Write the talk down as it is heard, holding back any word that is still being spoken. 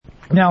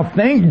Now,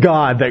 thank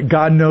God that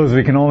God knows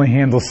we can only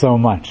handle so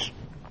much.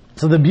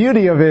 So the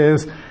beauty of it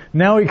is,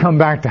 now we come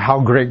back to how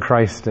great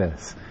Christ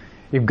is.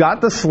 You've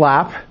got the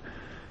slap.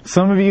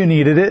 Some of you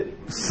needed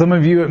it. Some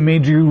of you, it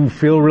made you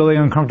feel really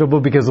uncomfortable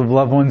because of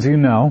loved ones you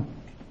know.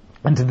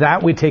 And to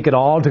that, we take it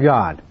all to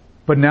God.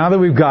 But now that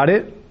we've got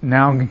it,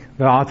 now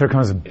the author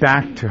comes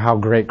back to how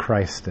great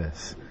Christ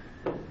is.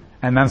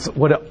 And that's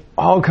what it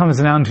all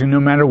comes down to, no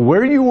matter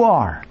where you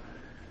are.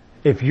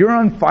 If you're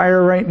on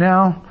fire right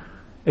now,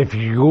 if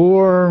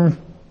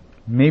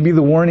maybe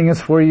the warning is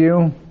for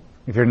you,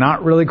 if you're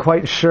not really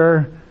quite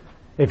sure,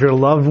 if your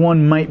loved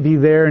one might be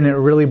there and it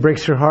really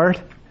breaks your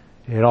heart,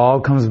 it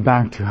all comes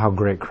back to how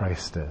great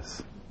Christ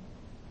is.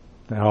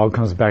 It all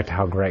comes back to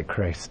how great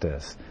Christ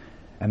is.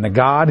 And the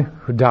God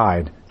who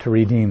died to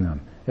redeem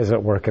them is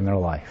at work in their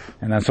life.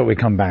 And that's what we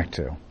come back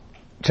to.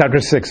 Chapter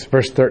 6,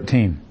 verse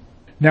 13.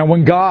 Now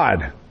when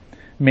God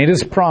made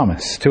his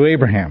promise to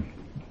Abraham,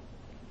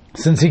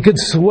 since he could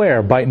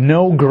swear by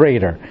no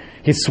greater,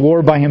 he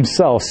swore by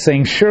himself,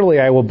 saying, surely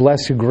I will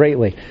bless you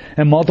greatly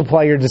and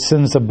multiply your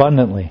descendants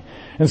abundantly.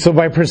 And so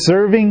by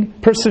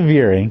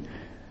persevering,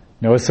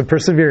 notice the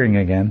persevering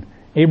again,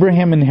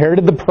 Abraham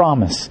inherited the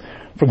promise.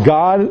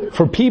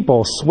 For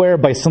people swear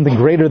by something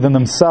greater than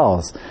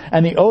themselves,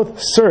 and the oath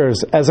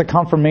serves as a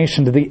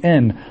confirmation to the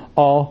end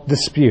all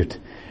dispute.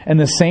 In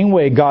the same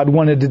way, God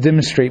wanted to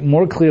demonstrate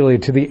more clearly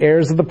to the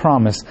heirs of the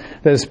promise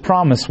that his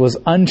promise was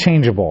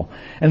unchangeable,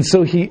 and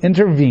so he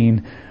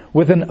intervened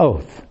with an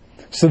oath,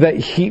 so that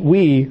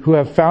we who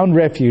have found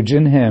refuge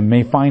in him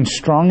may find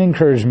strong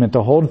encouragement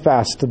to hold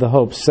fast to the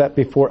hope set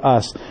before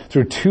us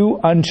through two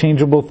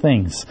unchangeable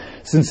things.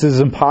 Since it is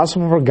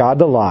impossible for God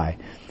to lie,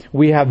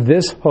 we have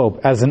this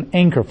hope as an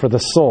anchor for the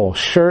soul,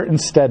 sure and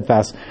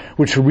steadfast,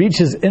 which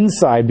reaches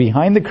inside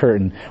behind the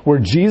curtain, where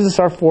Jesus,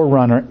 our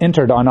forerunner,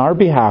 entered on our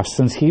behalf,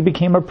 since he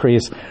became a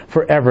priest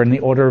forever in the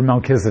order of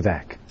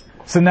Melchizedek.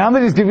 So now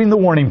that he's giving the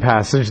warning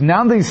passage,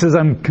 now that he says,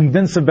 I'm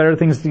convinced of better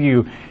things to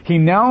you, he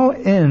now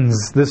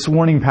ends this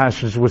warning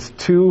passage with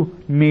two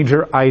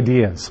major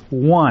ideas.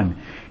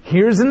 One,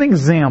 here's an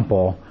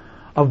example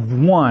of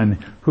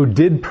one who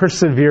did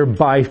persevere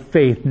by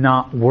faith,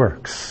 not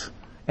works.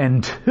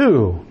 And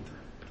two,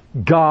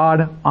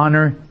 God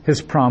honored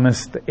his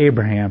promise to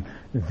Abraham.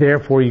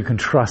 Therefore, you can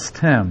trust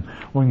him.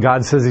 When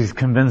God says he's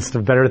convinced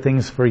of better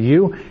things for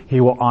you, he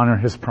will honor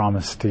his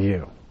promise to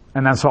you.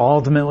 And that's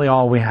ultimately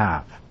all we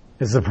have,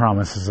 is the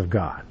promises of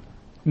God.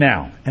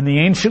 Now, in the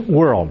ancient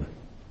world,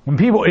 when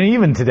people, and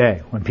even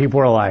today, when people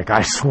are like,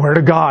 I swear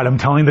to God, I'm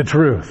telling the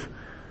truth.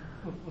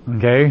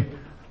 Okay?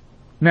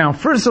 Now,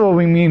 first of all,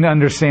 we need to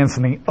understand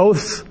something.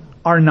 Oaths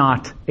are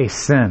not a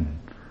sin.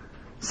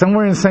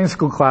 Somewhere in Sunday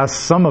school class,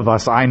 some of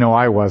us, I know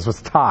I was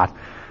taught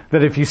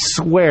that if you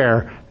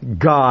swear,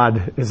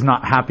 God is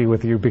not happy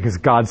with you because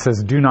God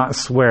says, do not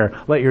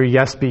swear. Let your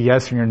yes be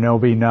yes and your no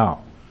be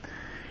no.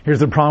 Here's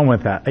the problem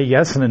with that. A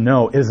yes and a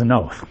no is an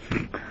oath.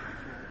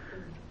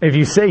 If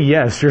you say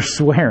yes, you're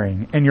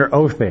swearing and you're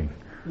oathing.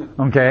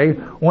 Okay?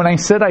 When I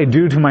said I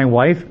do to my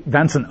wife,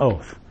 that's an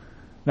oath.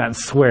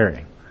 That's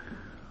swearing.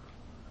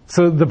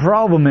 So the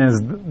problem is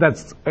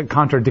that's a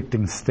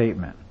contradicting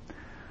statement.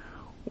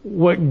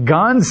 What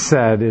God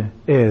said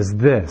is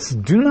this: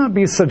 do not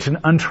be such an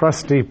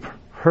untrustworthy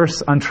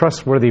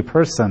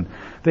person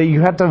that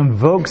you have to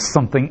invoke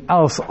something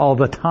else all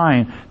the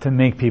time to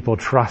make people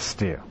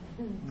trust you.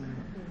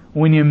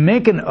 When you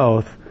make an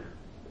oath,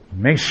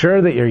 make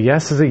sure that your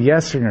yes is a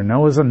yes and your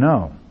no is a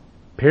no.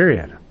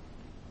 Period.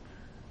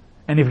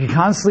 And if you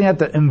constantly have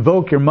to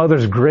invoke your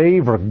mother's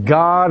grave or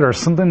God or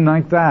something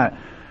like that,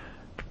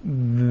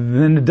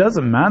 then it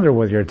doesn't matter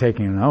whether you're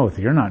taking an oath.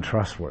 You're not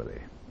trustworthy.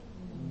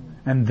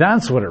 And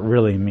that's what it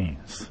really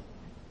means.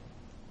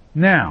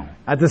 Now,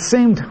 at the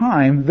same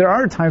time, there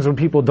are times when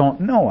people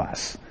don't know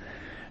us.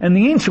 In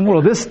the ancient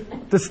world, this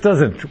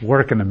doesn't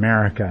work in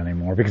America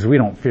anymore because we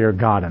don't fear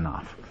God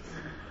enough.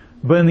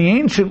 But in the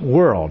ancient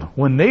world,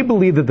 when they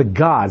believed that the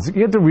gods,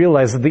 you have to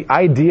realize that the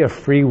idea of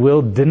free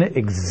will didn't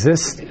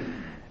exist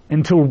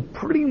until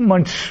pretty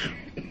much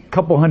a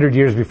couple hundred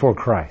years before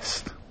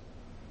Christ.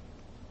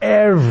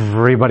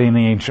 Everybody in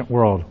the ancient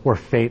world were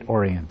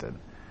fate-oriented.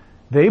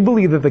 They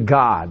believed that the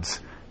gods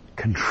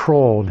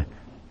controlled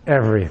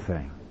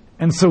everything.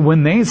 And so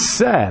when they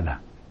said,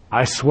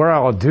 I swear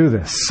I'll do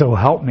this, so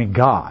help me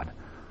God.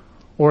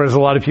 Or as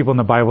a lot of people in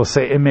the Bible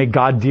say, and may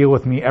God deal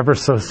with me ever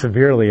so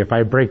severely if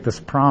I break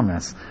this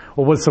promise.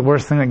 Well, what's the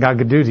worst thing that God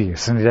could do to you?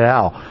 Send you to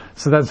hell.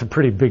 So that's a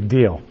pretty big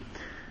deal.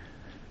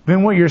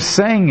 Then what you're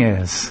saying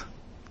is,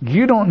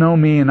 you don't know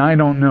me and I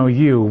don't know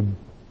you,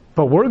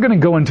 but we're going to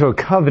go into a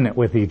covenant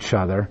with each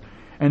other.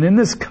 And in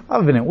this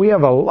covenant, we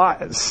have a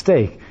lot at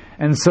stake.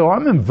 And so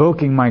I'm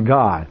invoking my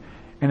God.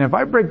 And if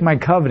I break my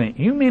covenant,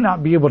 you may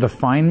not be able to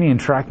find me and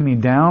track me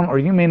down, or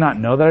you may not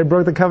know that I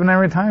broke the covenant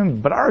every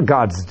time, but our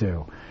gods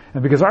do.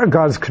 And because our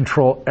gods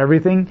control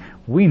everything,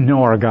 we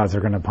know our gods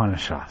are going to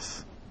punish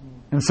us.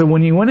 And so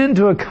when you went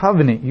into a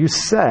covenant, you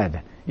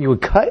said you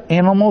would cut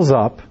animals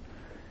up,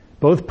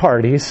 both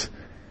parties,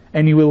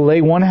 And you will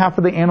lay one half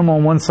of the animal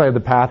on one side of the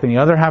path and the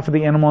other half of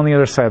the animal on the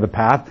other side of the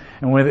path.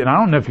 And I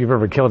don't know if you've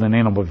ever killed an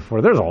animal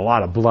before. There's a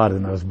lot of blood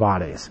in those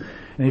bodies.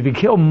 And if you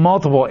kill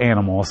multiple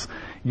animals,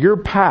 your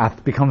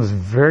path becomes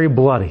very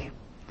bloody.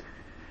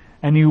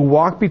 And you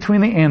walk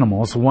between the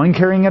animals, one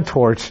carrying a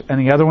torch and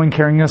the other one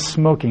carrying a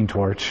smoking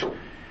torch.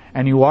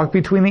 And you walk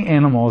between the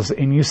animals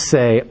and you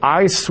say,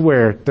 I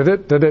swear,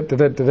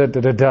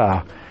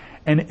 da-da-da-da-da-da-da-da-da.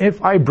 And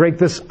if I break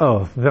this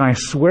oath, then I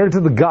swear to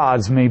the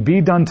gods may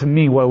be done to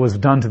me what was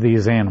done to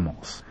these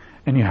animals.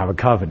 And you have a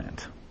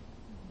covenant.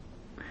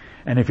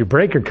 And if you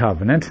break your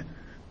covenant,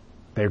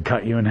 they would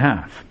cut you in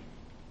half.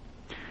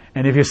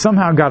 And if you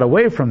somehow got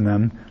away from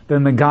them,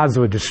 then the gods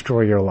would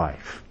destroy your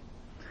life.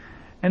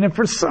 And if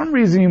for some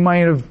reason you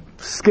might have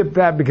skipped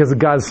that because the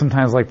gods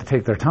sometimes like to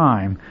take their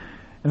time,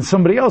 and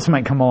somebody else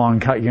might come along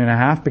and cut you in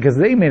half because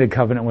they made a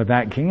covenant with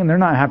that king and they're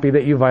not happy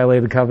that you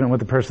violated the covenant with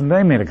the person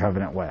they made a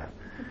covenant with.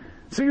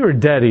 So you were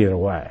dead either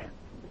way.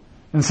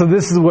 And so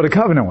this is what a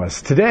covenant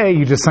was. Today,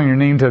 you just sign your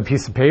name to a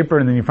piece of paper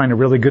and then you find a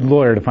really good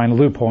lawyer to find a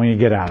loophole and you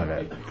get out of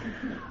it.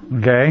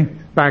 Okay?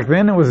 Back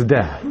then, it was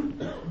death.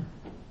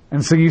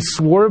 And so you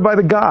swore by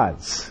the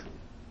gods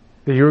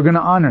that you were going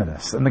to honor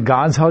this. And the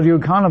gods held you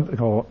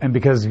accountable. And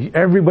because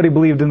everybody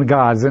believed in the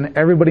gods and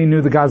everybody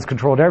knew the gods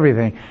controlled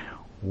everything,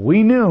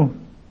 we knew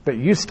that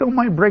you still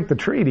might break the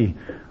treaty,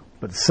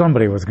 but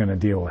somebody was going to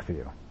deal with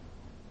you.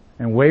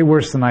 And way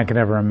worse than I could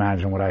ever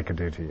imagine what I could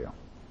do to you.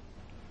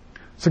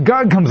 So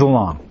God comes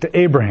along to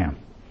Abraham.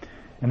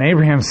 And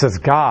Abraham says,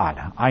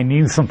 God, I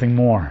need something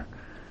more.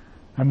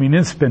 I mean,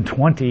 it's been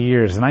 20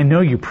 years, and I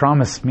know you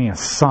promised me a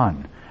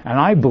son. And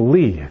I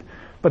believe.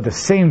 But at the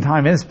same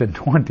time, it's been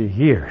 20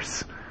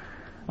 years.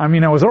 I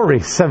mean, I was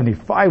already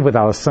 75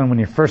 without a son when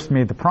you first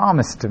made the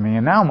promise to me,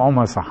 and now I'm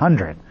almost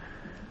 100.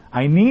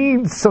 I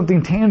need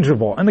something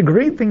tangible. And the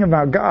great thing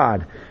about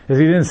God is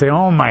He didn't say,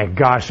 oh my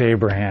gosh,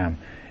 Abraham,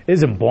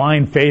 isn't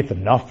blind faith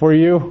enough for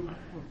you?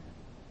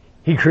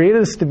 He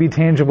created us to be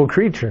tangible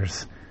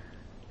creatures.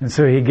 And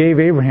so He gave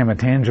Abraham a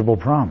tangible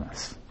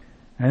promise.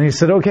 And He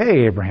said,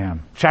 okay,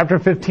 Abraham, chapter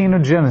 15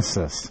 of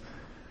Genesis,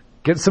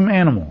 get some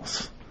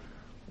animals,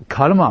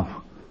 cut them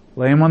up,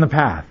 lay them on the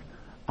path.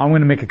 I'm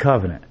going to make a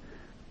covenant.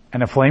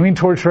 And a flaming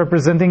torch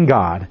representing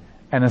God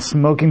and a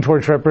smoking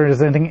torch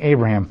representing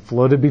Abraham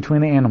floated between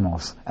the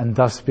animals, and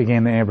thus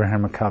began the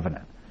Abrahamic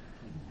covenant.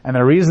 And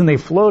the reason they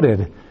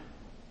floated,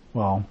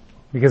 well,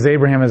 because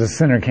Abraham as a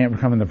sinner can't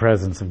come in the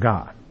presence of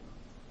God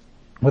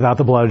without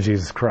the blood of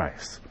Jesus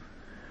Christ.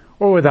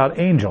 Or without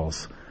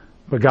angels.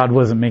 But God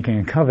wasn't making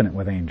a covenant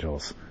with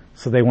angels,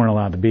 so they weren't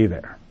allowed to be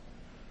there.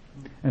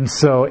 And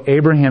so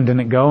Abraham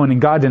didn't go and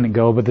God didn't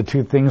go, but the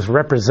two things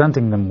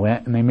representing them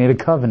went and they made a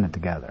covenant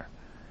together.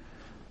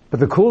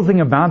 But the cool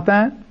thing about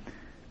that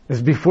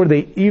is before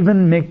they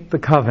even make the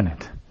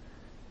covenant,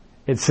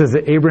 it says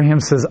that Abraham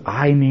says,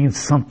 I need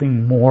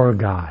something more,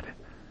 God.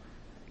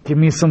 Give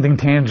me something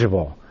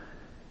tangible.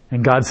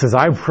 And God says,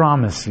 I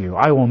promise you,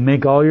 I will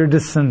make all your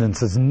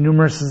descendants as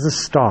numerous as the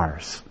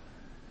stars.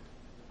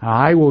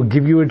 I will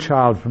give you a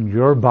child from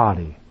your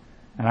body,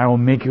 and I will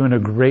make you into a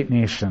great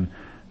nation.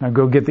 Now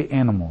go get the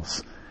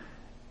animals.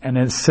 And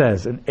it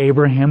says, and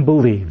Abraham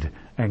believed,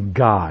 and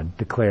God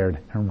declared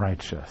him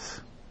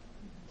righteous.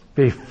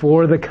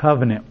 Before the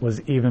covenant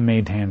was even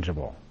made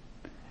tangible.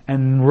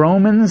 And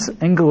Romans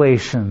and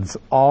Galatians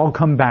all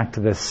come back to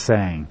this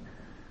saying,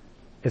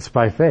 it's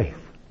by faith.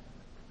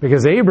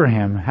 Because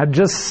Abraham had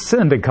just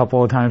sinned a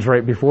couple of times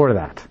right before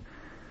that.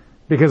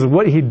 Because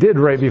what he did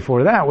right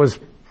before that was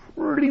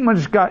pretty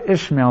much got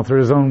Ishmael through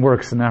his own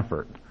works and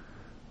effort.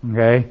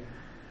 Okay?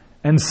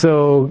 And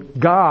so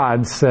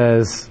God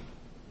says,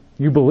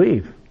 you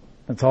believe.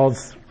 That's all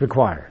it's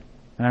required.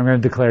 And I'm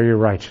going to declare you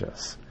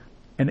righteous.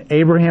 And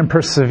Abraham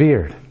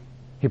persevered.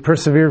 He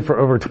persevered for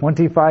over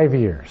 25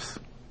 years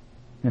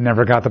and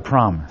never got the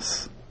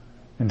promise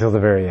until the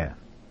very end.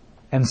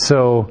 And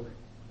so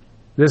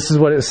this is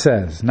what it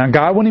says. Now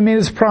God, when He made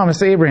His promise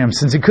to Abraham,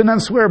 since He could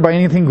not swear by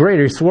anything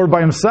greater, He swore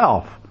by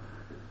Himself.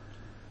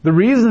 The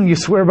reason you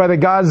swear by the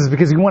gods is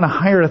because you want a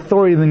higher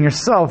authority than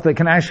yourself that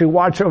can actually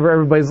watch over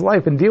everybody's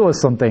life and deal with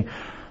something.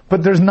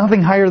 But there's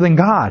nothing higher than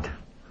God.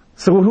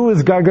 So who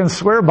is God going to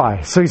swear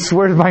by? So He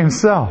swears by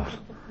Himself.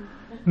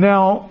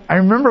 Now, I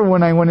remember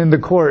when I went into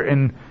court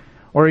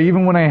or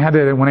even when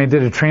I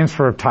did a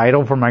transfer of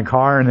title for my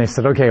car and they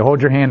said, okay,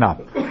 hold your hand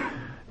up.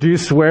 Do you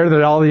swear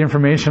that all the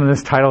information in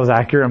this title is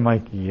accurate? I'm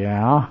like,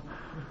 yeah.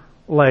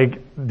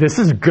 Like, this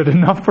is good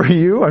enough for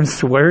you? I'm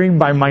swearing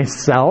by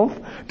myself?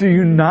 Do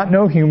you not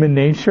know human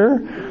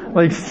nature?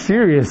 Like,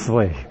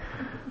 seriously.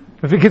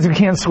 Because we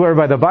can't swear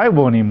by the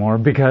Bible anymore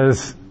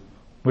because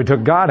we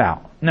took God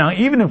out. Now,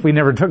 even if we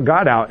never took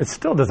God out, it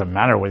still doesn't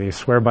matter whether you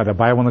swear by the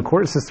Bible in the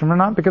court system or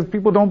not because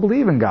people don't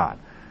believe in God.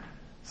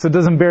 So it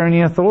doesn't bear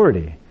any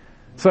authority.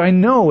 So I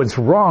know it's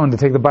wrong to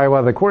take the Bible out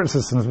of the court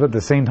systems, but at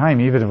the same time,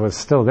 even if it was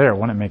still there, it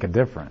wouldn't make a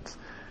difference.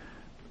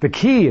 The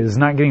key is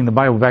not getting the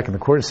Bible back in the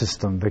court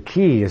system. The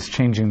key is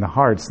changing the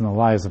hearts and the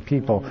lives of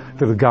people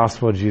through the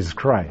gospel of Jesus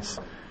Christ.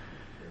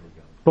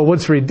 But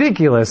what's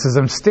ridiculous is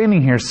I'm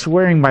standing here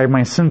swearing by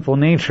my sinful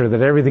nature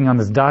that everything on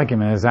this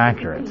document is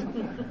accurate.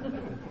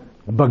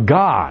 But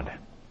God,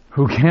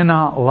 who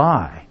cannot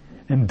lie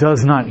and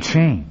does not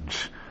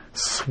change,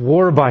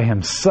 swore by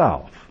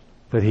himself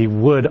that he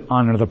would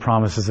honor the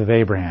promises of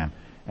Abraham,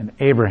 and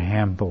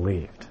Abraham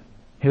believed.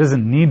 He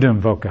doesn't need to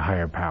invoke a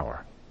higher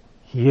power.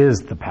 He is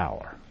the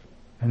power.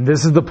 And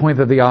this is the point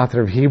that the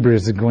author of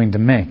Hebrews is going to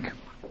make.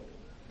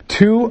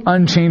 Two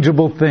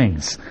unchangeable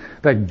things.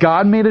 That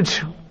God made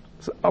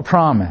a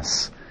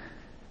promise,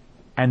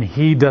 and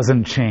he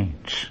doesn't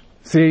change.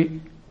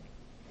 See,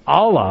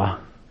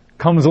 Allah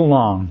comes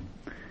along,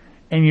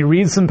 and you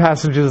read some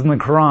passages in the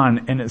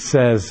Quran, and it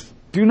says,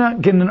 do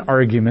not get in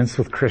arguments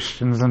with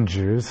Christians and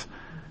Jews.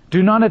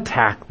 Do not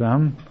attack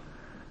them.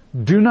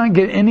 Do not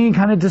get any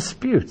kind of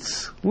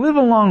disputes. Live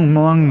along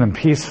among them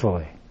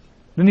peacefully.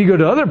 Then you go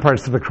to other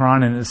parts of the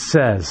Quran, and it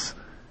says,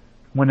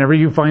 whenever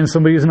you find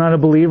somebody who's not a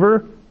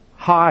believer,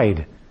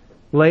 hide.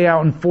 Lay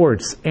out in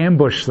forts,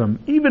 ambush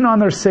them, even on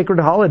their sacred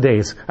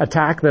holidays,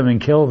 attack them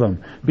and kill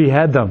them,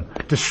 behead them,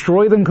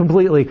 destroy them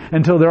completely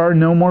until there are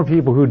no more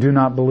people who do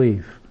not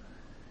believe.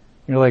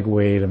 You're like,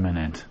 wait a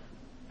minute.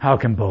 How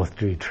can both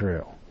be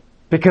true?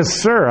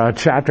 Because Surah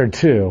chapter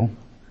 2,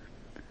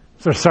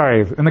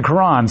 in the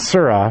Quran,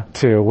 Surah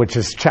 2, which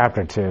is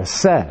chapter 2,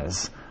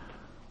 says,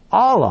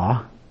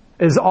 Allah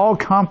is all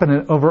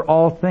competent over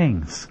all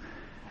things.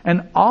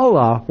 And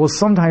Allah will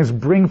sometimes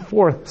bring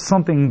forth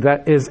something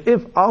that is,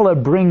 if Allah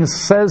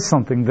says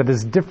something that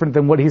is different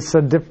than what he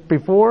said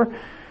before,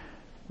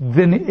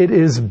 then it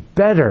is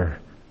better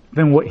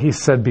than what he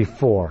said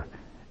before.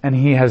 And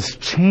he has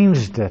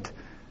changed it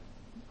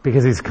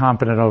because he's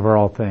competent over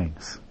all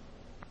things.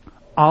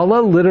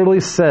 Allah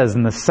literally says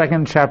in the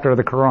 2nd chapter of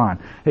the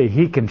Quran that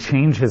he can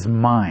change his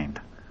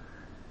mind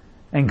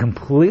and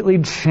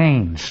completely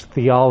change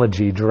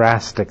theology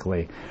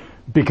drastically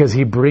because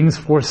he brings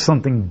forth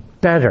something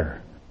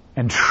better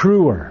and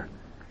truer.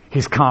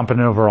 He's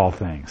competent over all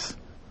things.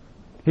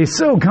 He's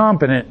so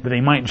competent that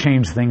he might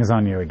change things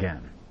on you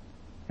again.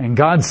 And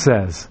God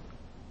says,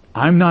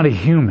 I'm not a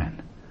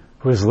human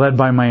who is led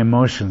by my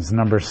emotions, and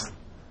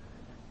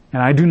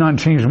I do not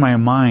change my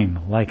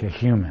mind like a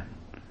human.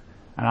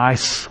 And I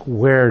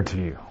swear to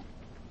you,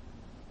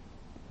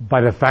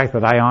 by the fact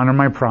that I honor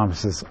my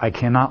promises, I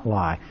cannot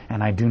lie,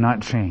 and I do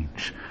not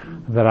change,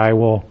 that I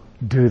will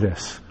do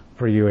this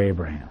for you,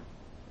 Abraham.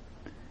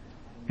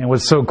 And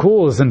what's so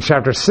cool is in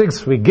chapter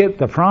 6 we get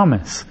the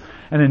promise.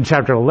 And in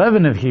chapter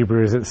 11 of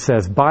Hebrews it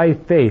says, by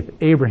faith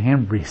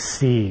Abraham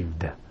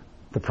received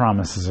the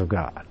promises of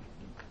God.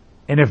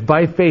 And if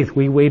by faith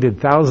we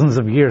waited thousands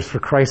of years for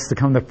Christ to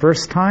come the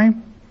first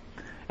time,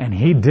 and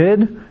he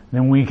did,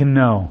 then we can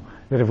know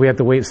that if we have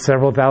to wait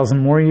several thousand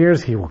more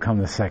years, he will come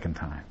the second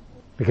time.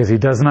 Because he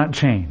does not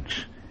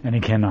change, and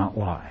he cannot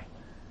lie.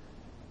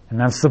 And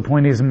that's the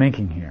point he's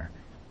making here.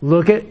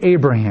 Look at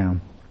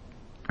Abraham,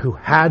 who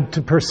had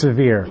to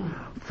persevere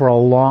for a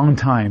long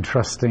time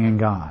trusting in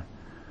God.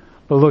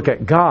 But look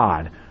at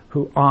God,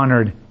 who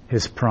honored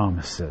his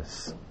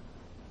promises.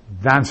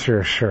 That's your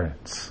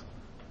assurance.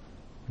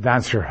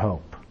 That's your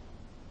hope.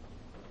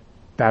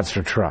 That's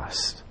your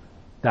trust.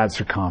 That's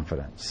your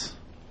confidence.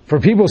 For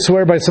people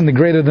swear by something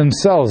greater than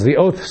themselves, the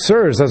oath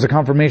serves as a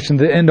confirmation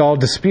to end all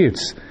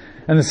disputes.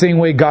 In the same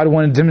way, God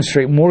wanted to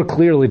demonstrate more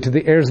clearly to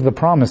the heirs of the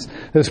promise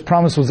that his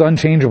promise was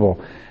unchangeable.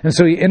 And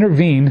so he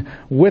intervened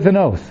with an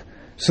oath,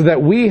 so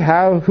that we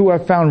who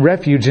have found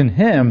refuge in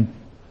him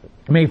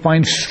may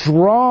find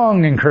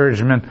strong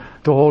encouragement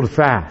to hold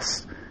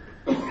fast.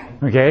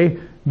 Okay?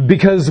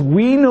 Because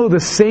we know the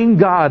same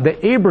God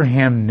that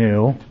Abraham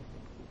knew,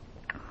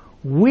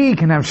 we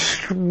can have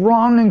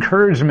strong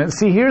encouragement.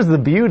 See, here's the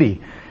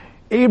beauty.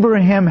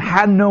 Abraham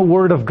had no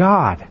word of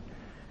God.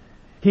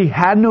 He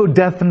had no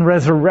death and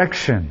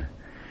resurrection.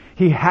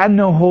 He had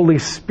no Holy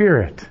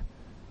Spirit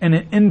in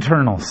an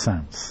internal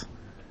sense.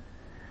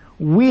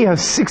 We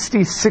have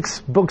 66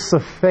 books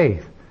of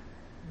faith.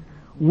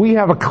 We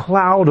have a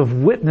cloud of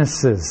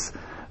witnesses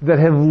that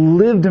have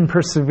lived in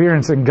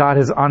perseverance, and God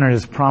has honored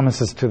his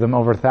promises to them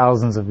over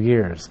thousands of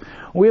years.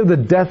 We have the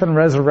death and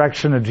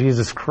resurrection of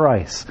Jesus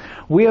Christ.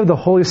 We have the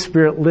Holy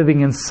Spirit living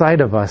inside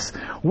of us.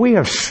 We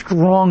have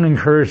strong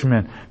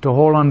encouragement to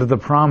hold on to the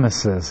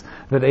promises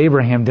that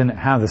Abraham didn't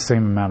have the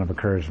same amount of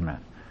encouragement.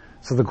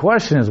 So the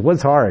question is,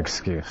 what's our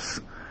excuse?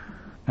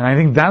 And I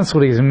think that's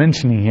what he's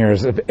mentioning here,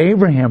 is if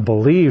Abraham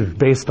believed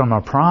based on a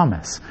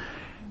promise,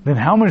 then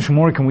how much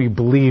more can we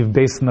believe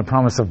based on the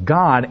promise of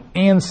God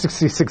and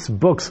 66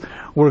 books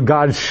where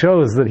God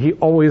shows that he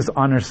always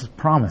honors his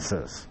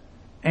promises?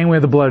 And we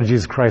have the blood of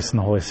Jesus Christ and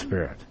the Holy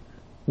Spirit.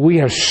 We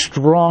have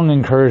strong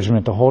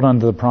encouragement to hold on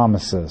to the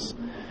promises,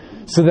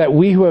 so that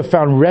we who have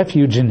found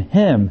refuge in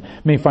him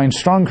may find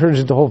strong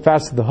encouragement to hold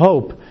fast to the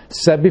hope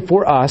set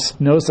before us.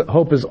 Notice that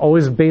hope is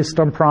always based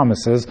on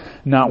promises,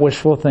 not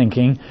wishful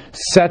thinking.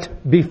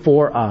 Set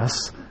before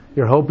us.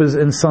 Your hope is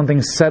in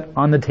something set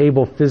on the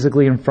table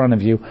physically in front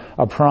of you,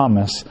 a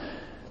promise.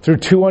 Through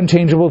two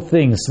unchangeable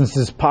things, since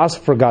it is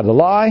possible for God to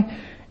lie,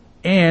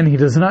 and he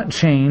does not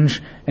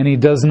change, and he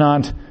does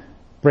not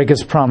break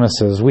His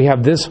promises. We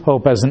have this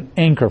hope as an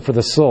anchor for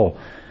the soul,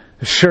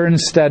 sure and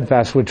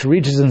steadfast, which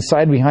reaches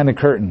inside behind the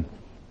curtain.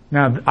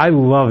 Now, I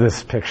love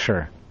this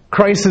picture.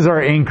 Christ is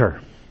our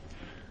anchor.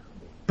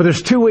 But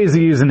there's two ways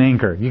to use an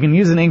anchor. You can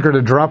use an anchor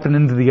to drop it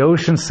into the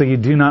ocean so you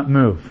do not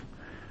move.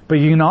 But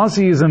you can also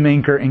use an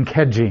anchor in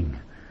kedging.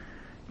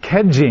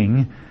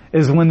 Kedging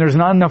is when there's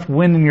not enough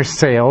wind in your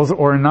sails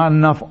or not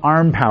enough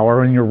arm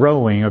power in your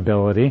rowing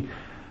ability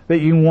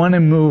that you want to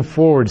move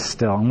forward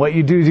still. And what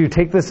you do is you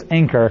take this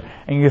anchor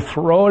and you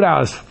throw it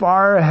out as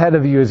far ahead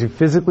of you as you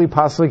physically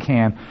possibly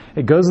can.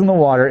 It goes in the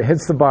water, it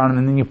hits the bottom,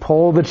 and then you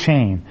pull the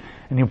chain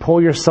and you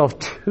pull yourself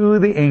to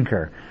the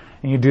anchor.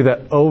 And you do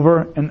that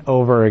over and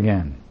over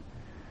again.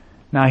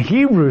 Now,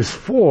 Hebrews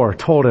 4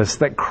 told us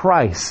that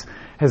Christ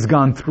has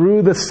gone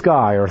through the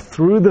sky or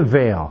through the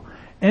veil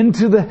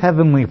into the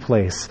heavenly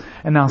place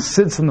and now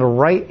sits on the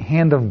right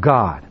hand of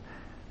God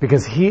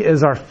because He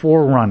is our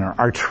forerunner,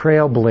 our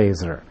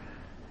trailblazer.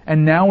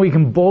 And now we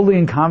can boldly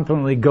and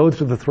confidently go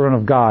to the throne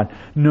of God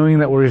knowing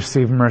that we'll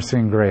receive mercy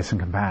and grace and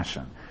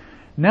compassion.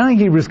 Now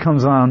Hebrews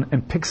comes on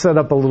and picks that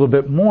up a little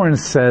bit more and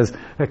says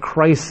that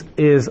Christ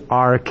is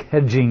our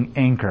kedging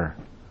anchor.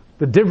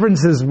 The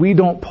difference is we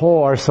don't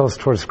pull ourselves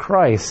towards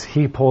Christ,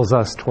 He pulls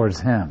us towards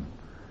Him.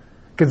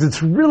 Because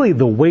it's really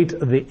the weight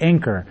of the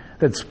anchor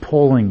that's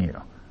pulling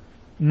you,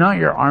 not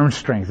your arm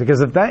strength. Because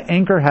if that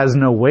anchor has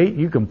no weight,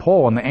 you can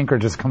pull and the anchor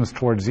just comes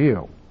towards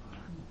you.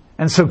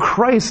 And so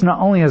Christ not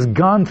only has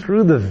gone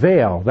through the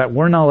veil that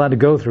we're not allowed to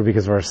go through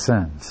because of our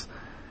sins,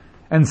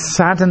 and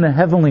sat in the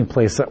heavenly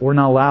place that we're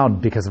not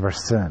allowed because of our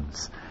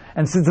sins,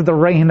 and sits at the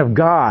right hand of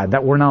God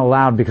that we're not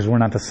allowed because we're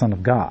not the Son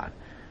of God.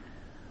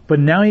 But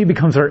now He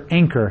becomes our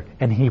anchor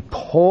and He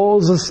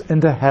pulls us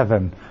into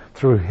heaven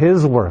through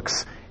His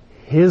works,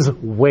 His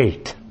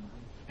weight.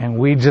 And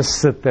we just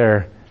sit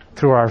there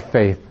through our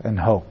faith and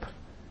hope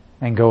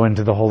and go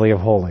into the Holy of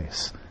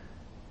Holies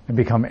and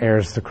become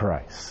heirs to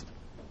Christ.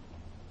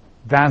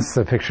 That's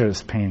the picture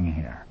it's painting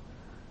here.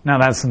 Now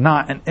that's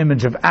not an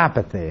image of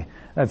apathy.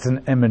 That's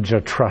an image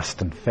of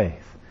trust and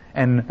faith.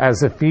 And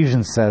as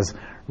Ephesians says,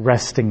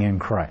 resting in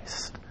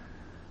Christ.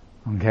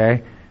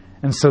 Okay?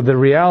 And so the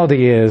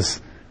reality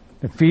is,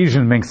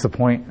 Ephesians makes the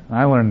point, and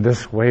I learned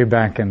this way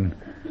back in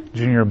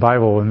junior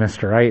Bible with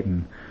Mr.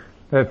 Eiton,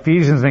 that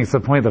Ephesians makes the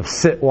point of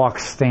sit, walk,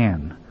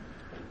 stand.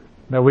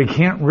 That we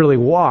can't really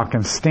walk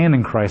and stand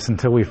in Christ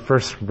until we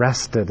first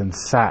rested and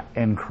sat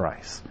in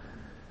Christ.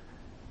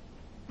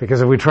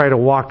 Because if we try to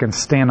walk and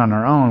stand on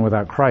our own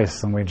without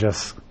Christ, then we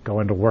just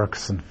go into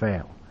works and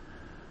fail.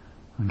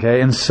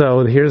 Okay, and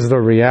so here's the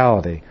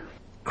reality.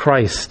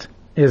 Christ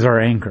is our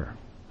anchor,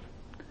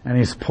 and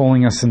He's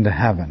pulling us into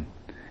heaven.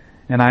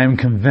 And I am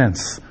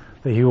convinced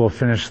that He will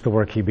finish the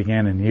work He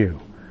began in you.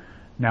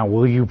 Now,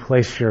 will you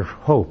place your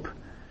hope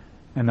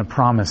in the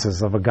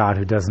promises of a God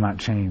who does not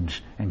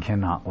change and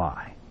cannot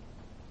lie?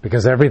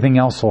 Because everything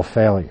else will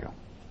fail you.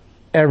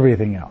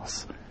 Everything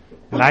else.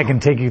 And I can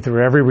take you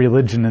through every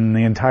religion in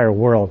the entire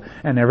world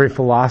and every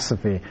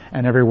philosophy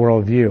and every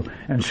worldview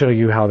and show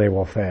you how they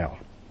will fail.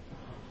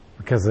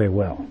 Because they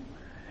will.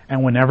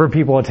 And whenever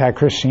people attack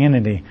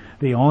Christianity,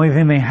 the only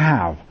thing they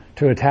have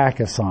to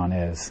attack us on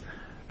is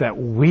that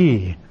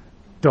we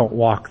don't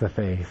walk the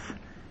faith,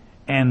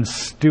 and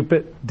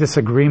stupid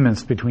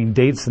disagreements between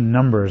dates and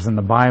numbers in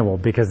the Bible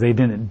because they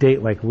didn't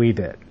date like we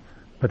did.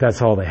 But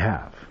that's all they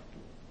have.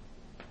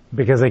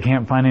 Because they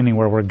can't find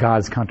anywhere where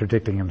God's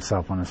contradicting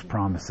Himself on His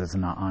promises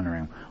and not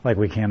honoring Him like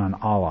we can on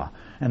Allah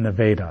and the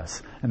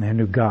Vedas and the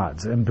Hindu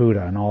gods and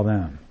Buddha and all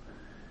them.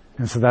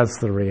 And so that's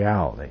the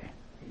reality.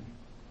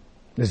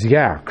 Is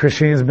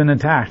Christianity has been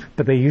attacked,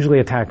 but they usually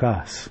attack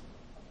us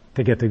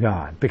to get to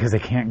God because they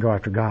can't go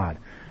after God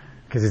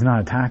because He's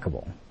not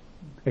attackable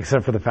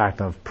except for the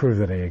fact of prove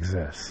that He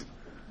exists.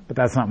 But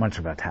that's not much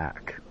of an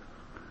attack.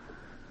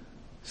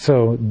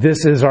 So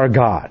this is our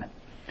God.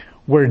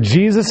 Where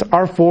Jesus,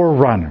 our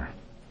forerunner,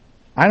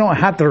 I don't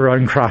have to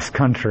run cross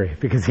country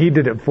because He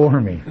did it for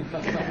me.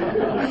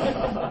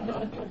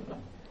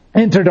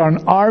 Entered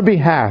on our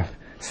behalf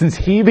since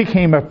He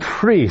became a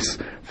priest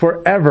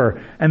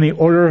forever in the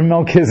order of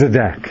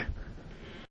Melchizedek.